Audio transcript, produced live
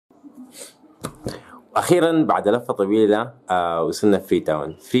أخيرا بعد لفة طويلة وصلنا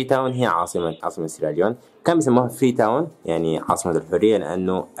فريتاون. فريتاون هي عاصمة سيراليون. كان بيسموها فريتاون يعني عاصمة الحرية،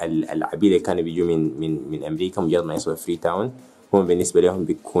 لأنه العبيد اللي كانوا بيجوا من أمريكا مجرد ما يصلوا فريتاون هم بالنسبة لهم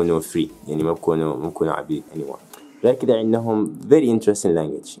بيكونوا فري، يعني ما بيكونوا عبيد anymore. غير كده عندهم very interesting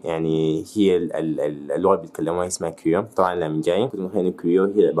language، يعني هي اللغة اللي بيتكلموها اسمها كريو. طبعا لما جاي كنت متخيل إنه كريو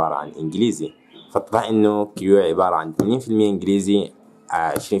هي عبارة عن إنجليزي، فطلع إنه كريو عبارة عن 80% إنجليزي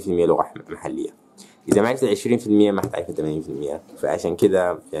 20% لغة محلية. إذا ما عرفت 20% ما حتعرف 80%، فعشان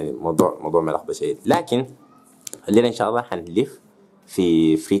كده يعني موضوع ملخبط شديد. لكن الليلة إن شاء الله حنلف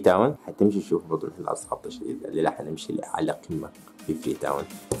في فريتاون، حتمشي تشوف برضه الناس خبطة شديد. الليلة حنمشي لأعلى قمة في فريتاون،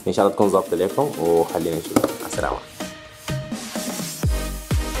 إن شاء الله تكون ظابطة لكم، وخلينا نشوف. السلام عليكم.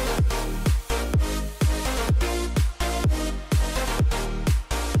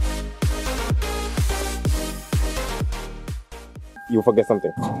 You forget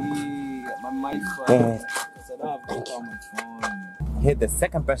something. My Here's the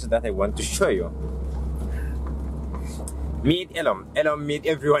second person that I want to show you. Meet Elorm. Elorm meet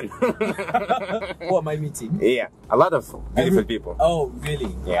everyone. Who am I meeting? Yeah, a lot of beautiful people. Oh,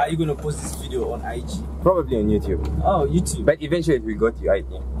 really? Yeah. Are you gonna post this video on IG? Probably on YouTube. Oh, YouTube. But eventually it will go to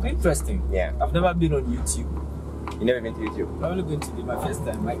IG. Interesting. Yeah. I've never been on YouTube. You never been to YouTube? I'm only going to be my first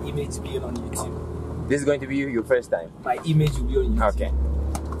time. My image being on YouTube. This is going to be your first time. My image will be on YouTube. Okay.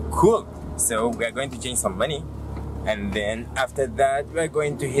 Cool. So we are going to change some money, and then after that we are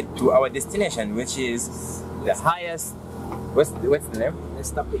going to head to our destination, which is the highest. What's the name?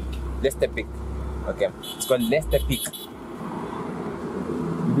 Leicester Peak. Leicester Peak. Okay. It's called Leicester Peak.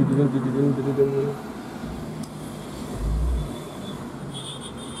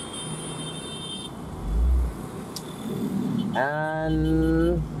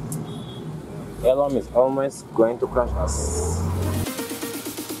 And Elorm is almost going to crush us.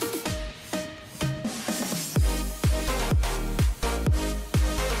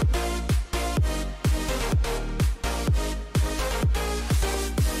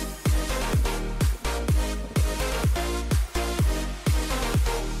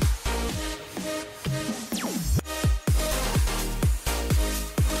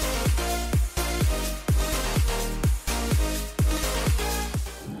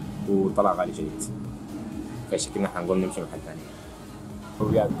 وطلع غالي جديد، فشكلنا حنقول نمشي محل ثاني.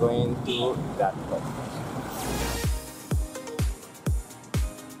 We are going to that place.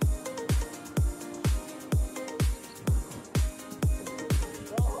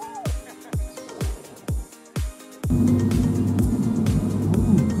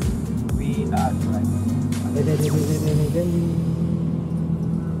 We are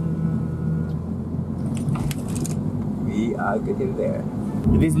We are getting there.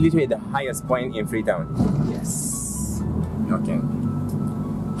 This is literally the highest point in Freetown. Yes. Okay.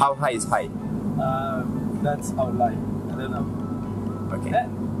 How high is high? That's our line. I don't know. Okay.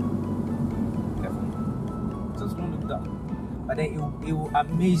 Definitely. Just don't look down. But then it will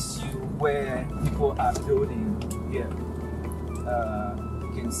amaze you where people are building here.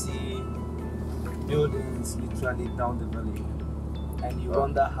 You can see buildings literally down the valley. And you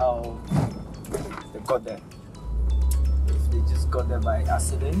wonder how they got there. They just got there by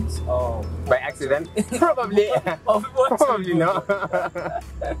accident or by accident? Probably. Probably not.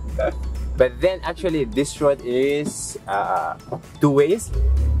 But then actually this road is 2 ways.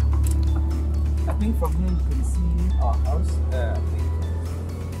 I think from here you can see our house.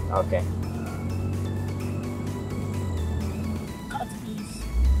 Okay. Cat, please.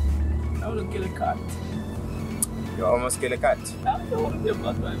 I want to kill a cat. You almost kill a cat. I don't want to kill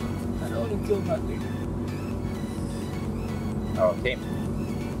a cat. I don't want to kill that thing. Okay,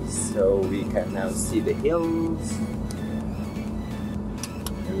 so we can now see the hills.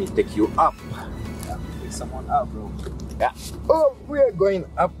 Let me take you up. Yeah, take someone up, bro. Yeah. Oh, we are going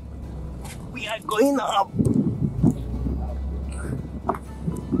up. We are going up.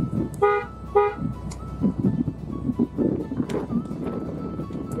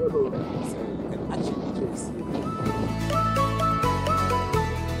 So you can actually literally see it.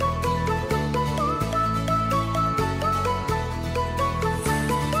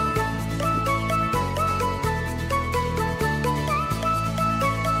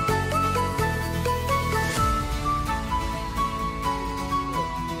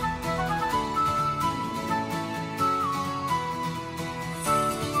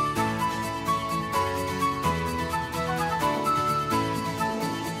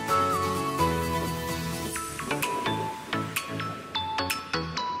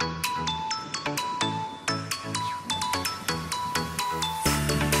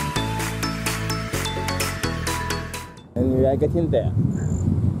 And we are getting there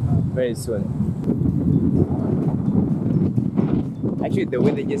very soon. actually the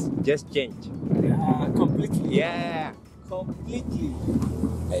weather just changed. Yeah, completely. Yeah. Completely.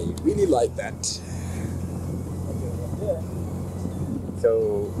 I really like that. Yeah.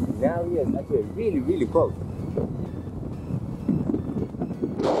 So now here it's actually really cold.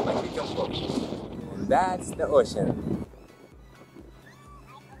 يمكنكم. And that's the ocean.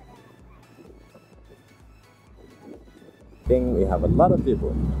 I think we have a lot of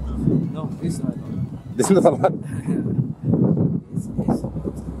people. No, this one. This is not a lot.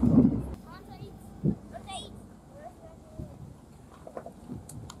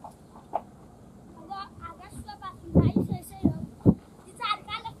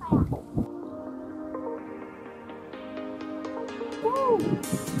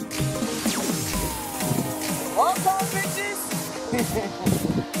 Welcome, bitches!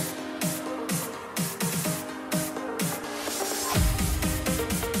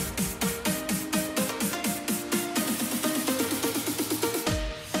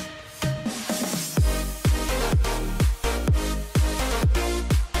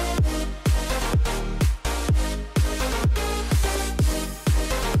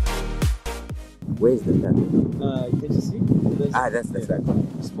 Where is the flag? Can you see? That's the flag.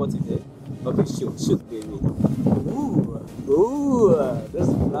 Spotted there. Okay, shoot, baby. Ooh, that's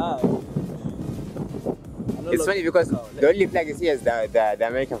a flag. It's funny because the only flag is here is the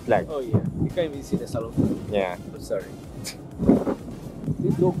American flag. Oh yeah, you can't even see the salon flag. Yeah. I'm sorry.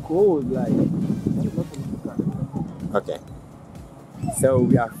 It's so cold, like. Okay. So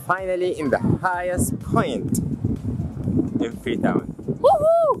we are finally in the highest point in Freetown.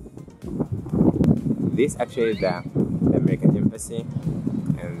 Woohoo! This actually is the American embassy,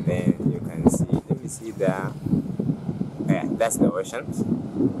 and then you can see. Let me see that's the ocean,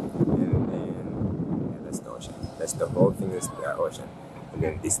 and then that's the ocean. That's the whole thing is the ocean, and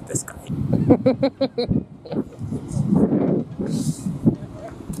then this is the sky.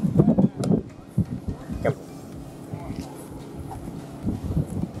 Come.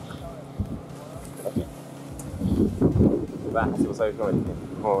 Okay. بقى حسب صار شلون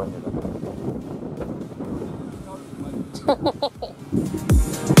هو هنا.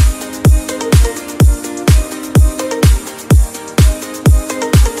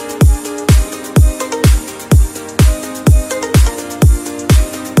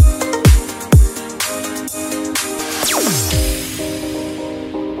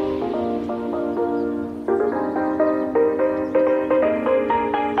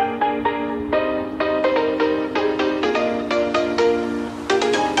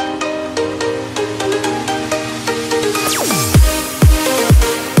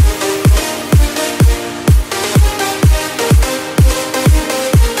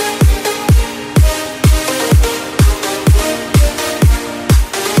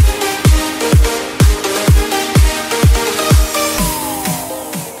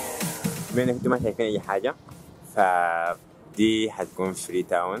 بما انكم ما شايفين اي حاجة فدي حتكون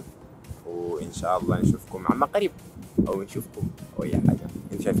فريتاون، وان شاء الله نشوفكم عما قريب او نشوفكم او اي حاجة.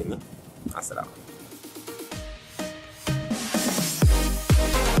 انتم شايفيني؟ مع السلامة.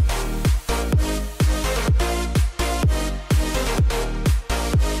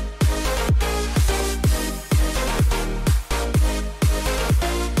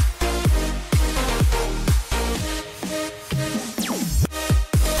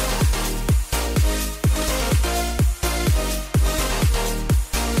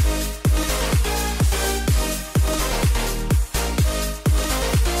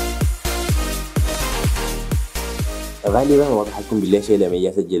 غالبا واضح حيكون بالله شيء لما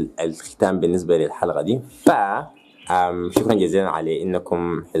يسجل الختام بالنسبه للحلقه دي. ف شكرا جزيلا على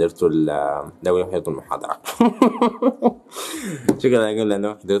انكم حضرتوا حضرتوا المحاضره. شكرا لكم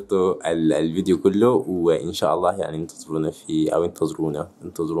لانه حضرتوا الفيديو كله، وان شاء الله يعني انتظرونا في او انتظرونا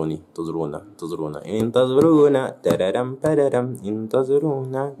تررم بررم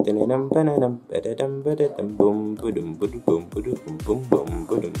انتظرونا تررم بررم بررم بررم بوم بوم بوم بوم بوم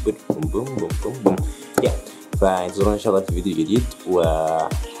بوم بوم بوم. فانتظرونا ان شاء الله في فيديو جديد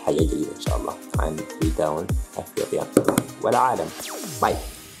وحاجة جديدة ان شاء الله عن فريتاون افريقيا والعالم. باي.